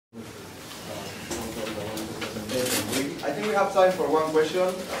we have time for one question,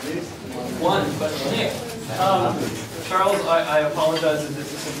 please. One question. Nick, Charles, I apologize if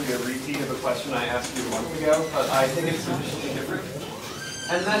this is simply a repeat of a question I asked you a month ago, but I think it's sufficiently different.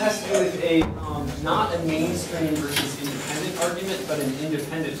 And that has to do with a, not a mainstream versus independent argument, but an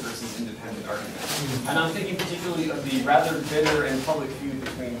independent versus independent argument. And I'm thinking particularly of the rather bitter and public feud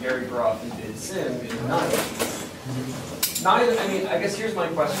between Gary Groth and Dave Sim in the 90s. Neither, I mean, I guess here's my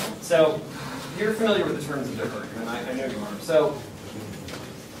question. So, you're familiar with the terms of their argument, I know you are. So,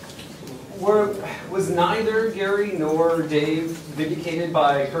 was neither Gary nor Dave vindicated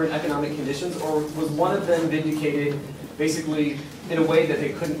by current economic conditions, or was one of them vindicated basically in a way that they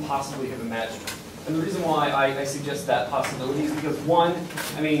couldn't possibly have imagined? And the reason why I suggest that possibility is because, one,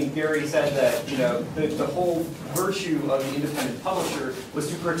 I mean, Gary said that, you know, the whole virtue of the independent publisher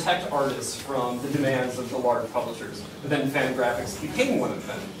was to protect artists from the demands of the large publishers. But then Fantagraphics became one of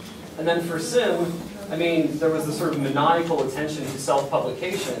them. And then for Sim, I mean, there was this sort of maniacal attention to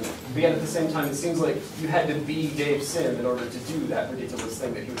self-publication, but yet at the same time, it seems like you had to be Dave Sim in order to do that ridiculous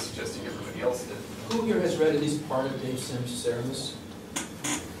thing that he was suggesting everybody else did. Who here has read at least part of Dave Sim's Ceremis?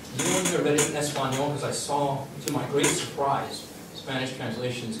 Has anyone here read it in Espanol? Because I saw, to my great surprise, Spanish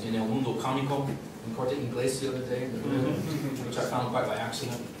translations in El Mundo Cómico and Corte Inglés the other day, which I found quite by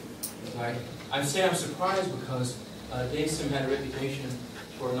accident. I say I'm surprised because Dave Sim had a reputation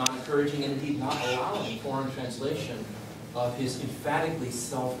for not encouraging and indeed not allowing foreign translation of his emphatically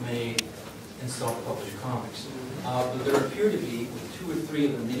self-made and self-published comics. But there appear to be, with 2 or 3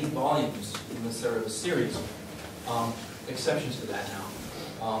 of the many volumes in the Ceremis series, exceptions to that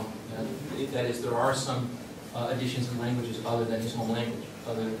now. That is, there are some additions in languages other than his home language,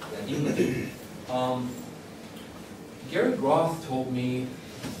 other than English. Gary Groth told me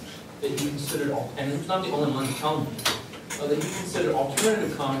that he considered, and he's not the only one to tell me, that he considered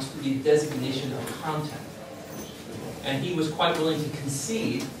alternative comics to be a designation of content. And he was quite willing to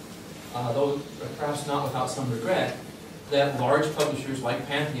concede, though perhaps not without some regret, that large publishers like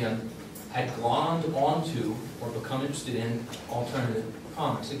Pantheon had glommed onto or become interested in alternative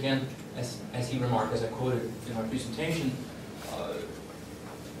comics. Again, as he remarked, as I quoted in my presentation,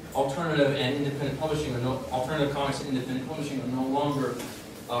 alternative and independent publishing, alternative comics and independent publishing are no longer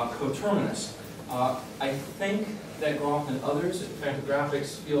coterminous. I think that Groth and others at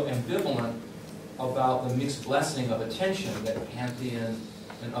Fantagraphics feel ambivalent about the mixed blessing of attention that Pantheon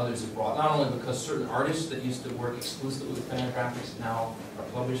and others have brought, not only because certain artists that used to work exclusively with Fantagraphics now are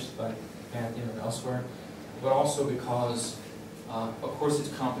published by Pantheon or elsewhere, but also because, of course, it's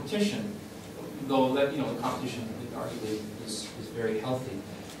competition, though that, the competition arguably is very healthy.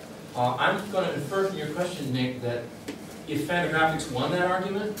 I'm going to infer from your question, Nick, that if Fantagraphics won that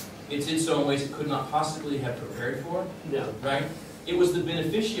argument, it did so in ways it could not possibly have prepared for. No. Right? It was the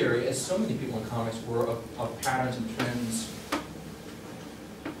beneficiary, as so many people in comics were, of patterns and trends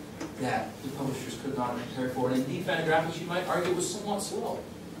that the publishers could not have prepared for. And indeed, Fantagraphics, you might argue, was somewhat slow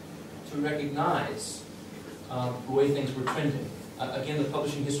to recognize the way things were trending. Again, the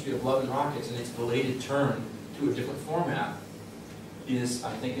publishing history of Love and Rockets and its belated turn to a different format is,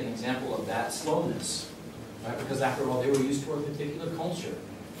 I think, an example of that slowness. Right? Because after all, they were used to a particular culture.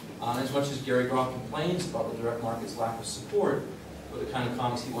 As much as Gary Groth complains about the direct market's lack of support for the kind of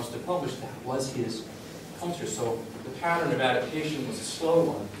comics he wants to publish, that was his culture. So the pattern of adaptation was a slow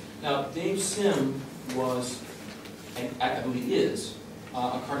one. Now, Dave Sim was, and I believe is,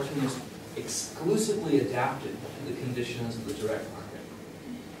 a cartoonist exclusively adapted to the conditions of the direct market.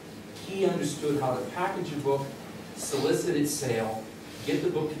 He understood how to package a book, solicit its sale, get the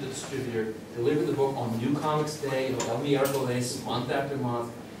book to the distributor, deliver the book on New Comics Day, El Miércoles, month after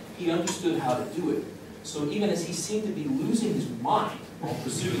month. He understood how to do it. So even as he seemed to be losing his mind while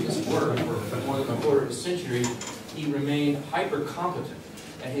pursuing this work for more than a quarter of a century, he remained hyper-competent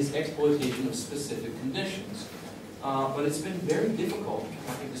at his exploitation of specific conditions. But it's been very difficult,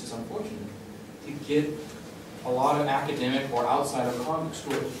 I think this is unfortunate, to get a lot of academic or outside of comic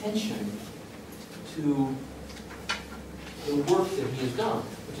store attention to the work that he has done,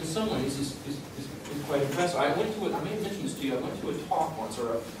 which in some ways is quite impressive. I may have mentioned this to you, I went to a talk once,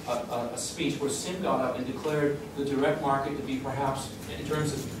 or a speech, where Sim got up and declared the direct market to be perhaps, in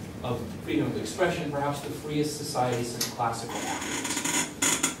terms of freedom of expression, perhaps the freest society since classical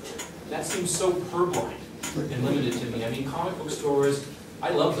Athens. That seems so purblind and limited to me. I mean, comic book stores, I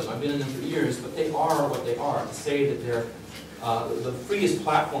love them, I've been in them for years, but they are what they are. To say that they're the freest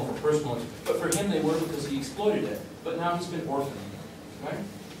platform for personal, but for him they were because he exploited it. But now he's been orphaned, right?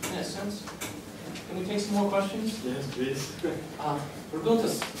 In that sense. Can we take some more questions? Yes, please.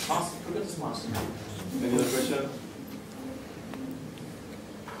 Preguntas más. Any other question?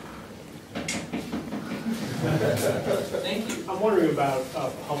 Thank you. I'm wondering about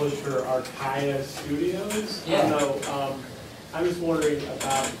publisher Archaea Studios. Yeah. I'm just wondering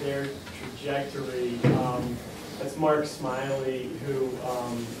about their trajectory. That's Mark Smiley, who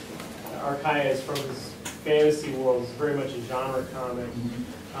Archaea is from his fantasy world. It's very much a genre comic.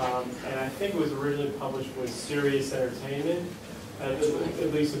 And I think it was originally published with Sirius Entertainment,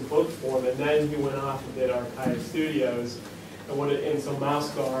 at least in book form. And then he went off and did Archaea Studios. And so Mouse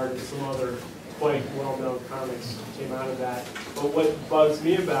Guard and some other quite well-known comics came out of that. But what bugs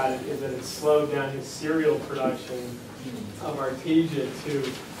me about it is that it slowed down his serial production of Artesia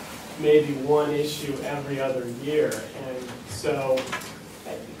to maybe one issue every other year. And so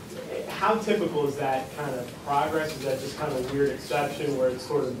how typical is that kind of progress? Is that just kind of a weird exception where it's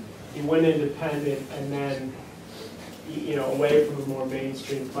sort of, he went independent and then, away from a more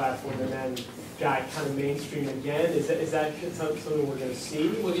mainstream platform and then got kind of mainstream again? Is that something we're going to see?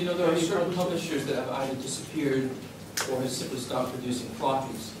 Well, there are certain publishers that have either disappeared or have simply stopped producing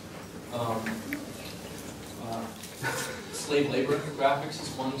floppies. Slave labor graphics is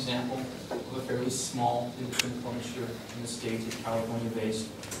one example of a fairly small independent publisher in the States. It's California-based.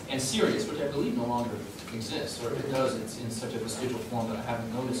 And Sirius, which I believe no longer exists, or if it does, it's in such a vestigial form that I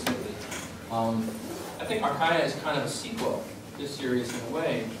haven't noticed lately. I think Archaea is kind of a sequel to Sirius in a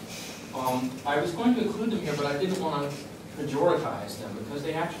way. I was going to include them here, but I didn't want to pejoratize them because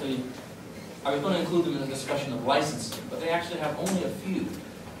they actually, I was going to include them in a discussion of licensing, but they actually have only a few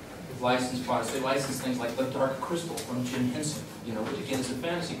licensed products. They license things like The Dark Crystal from Jim Henson, which again is a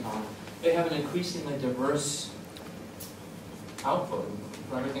fantasy comic. They have an increasingly diverse output,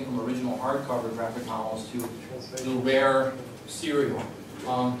 from everything from original hardcover graphic novels to the rare serial.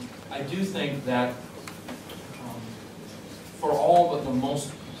 I do think that for all but the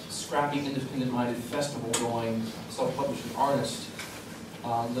most scrappy, independent-minded, festival-going, self-publishing artist,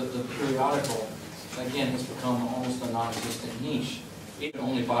 the periodical, again, has become almost a non-existent niche. You can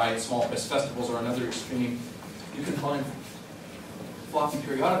only buy small press festivals or another extreme. You can find floppy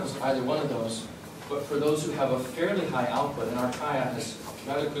periodicals at either one of those, but for those who have a fairly high output, and Archaea has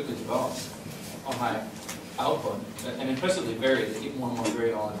rather quickly developed a high output, and impressively varied, they get more and more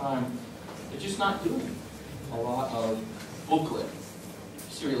varied all the time, they're just not doing a lot of booklet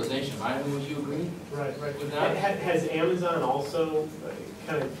serialization, right? I mean, would you agree with that? Has Amazon also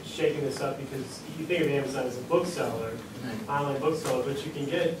kind of shaken this up? Because you think of Amazon as a bookseller, online bookseller, but you can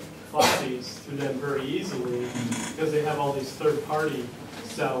get floppies through them very easily because they have all these third-party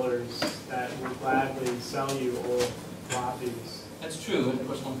sellers that will gladly sell you old floppies. That's true, and of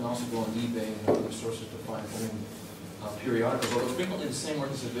course one can also go on eBay and other sources to find old periodicals, although frequently the same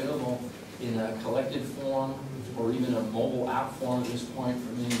work is available in a collected form or even a mobile app form at this point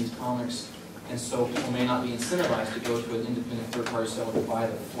for many of these comics, and so people may not be incentivized to go to an independent third-party seller to buy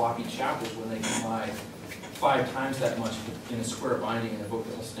the floppy chapters when they can buy 5 times that much in a square binding in a book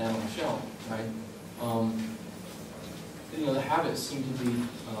that will stand on the shelf, right? The habits seem to be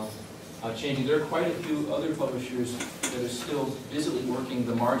changing. There are quite a few other publishers that are still busily working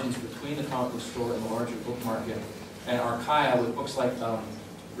the margins between the comic book store and the larger book market. And Archaea, with books like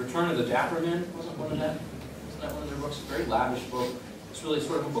Return of the Dapper Men, wasn't one of that? Wasn't that one of their books? A very lavish book. It's really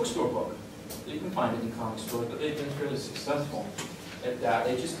sort of a bookstore book. You can find it in comic stores, but they've been fairly successful at that.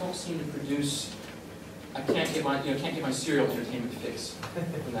 They just don't seem to produce. I can't get my serial entertainment fix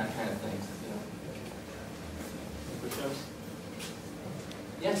from that kind of thing.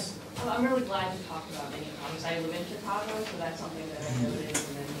 Yes. Well, I'm really glad you talked about mini comics. I live in Chicago, so that's something that I noticed,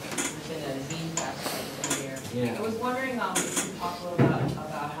 and then there's been a zine fest here. Yeah. I was wondering if you could talk a little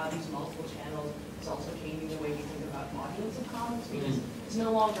about how these multiple channels is also changing the way we think about audience of comics, because it's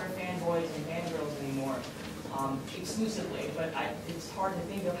no longer fanboys and fangirls anymore exclusively, but it's hard to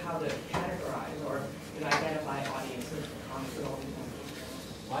think of how to categorize or identify audiences for comics with all these multiple.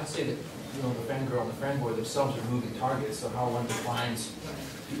 Well, I'd say that the fangirl and the fanboy themselves are moving targets, so how one defines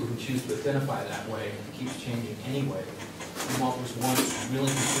people who choose to identify that way keeps changing anyway. And what was once really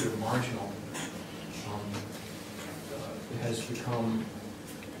considered marginal, it has become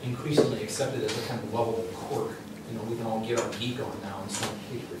increasingly accepted as a kind of lovable quirk. We can all get our geek on now in some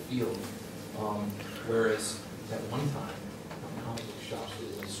particular field. Whereas at one time, comic book shops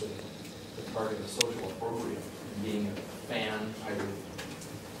was sort of the target of social appropriate, and being a fan, either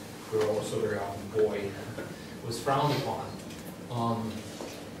girl or so very often boy, was frowned upon.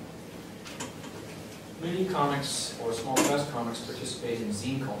 Many comics or small press comics participate in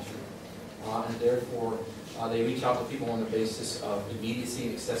zine culture, and therefore they reach out to people on the basis of immediacy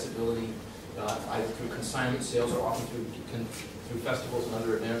and accessibility, either through consignment sales or often through festivals and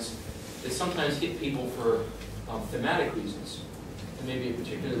other events. They sometimes hit people for thematic reasons. there may be a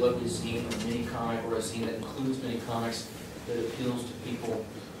particularly lovely zine or mini comic or a zine that includes mini comics that appeals to people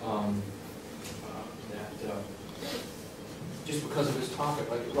just because of its topic.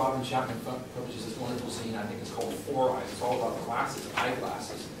 Like Robin Chapman publishes this wonderful zine, I think it's called Four Eyes. It's all about glasses,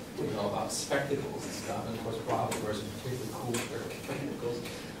 eyeglasses, you know, about spectacles and stuff. And of course, Robin wears a particularly cool pair of spectacles.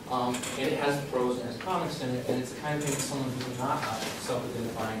 And it has prose and it has comics in it, and it's the kind of thing that someone who's not a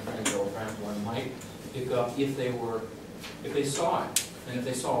self-identifying friend or girlfriend one might pick up if they saw it. And if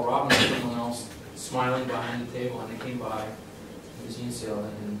they saw Robin or someone else smiling behind the table and they came by the zine sale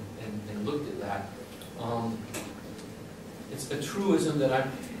and looked at that. It's a truism that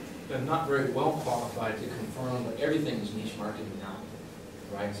I'm not very well qualified to confirm, but everything is niche marketing now,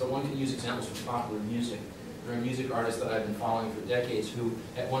 right? So one can use examples from popular music. There are music artists that I've been following for decades who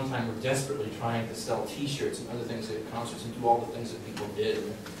at one time were desperately trying to sell T-shirts and other things at concerts and do all the things that people did in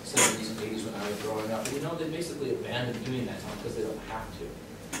the 70s and 80s when I was growing up. And you know, they basically abandoned doing that now because they don't have to,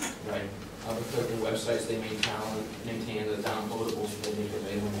 right? Because the websites they maintain the downloadables they make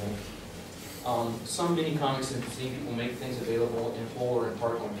available. Some mini comics and zine people make things available in whole or in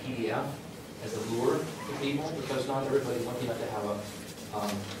part on PDF as a lure to people because not everybody's lucky enough to have a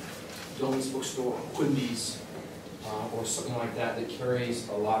Dillon's bookstore, Quimby's, or something like that that carries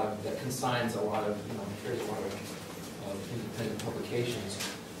a lot of, that consigns a lot of, carries a lot of independent publications.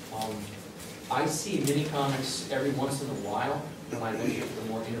 I see mini comics every once in a while when I venture to the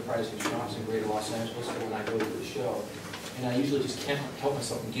more enterprising shops in Greater Los Angeles or when I go to the show. And I usually just can't help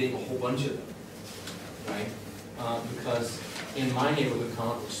myself from getting a whole bunch of them, right? Because in my neighborhood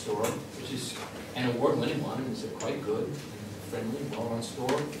comic book store, which is an award-winning one, and it's quite good, friendly, well-run store,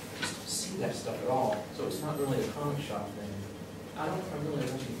 just don't see that stuff at all. So it's not really a comic shop thing. I really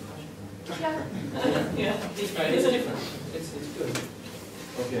don't see Yeah. Right, it's different. It's good.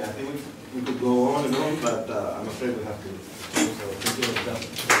 Okay, I think we could go on and on, but I'm afraid we have to. So,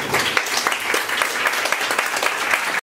 thank you.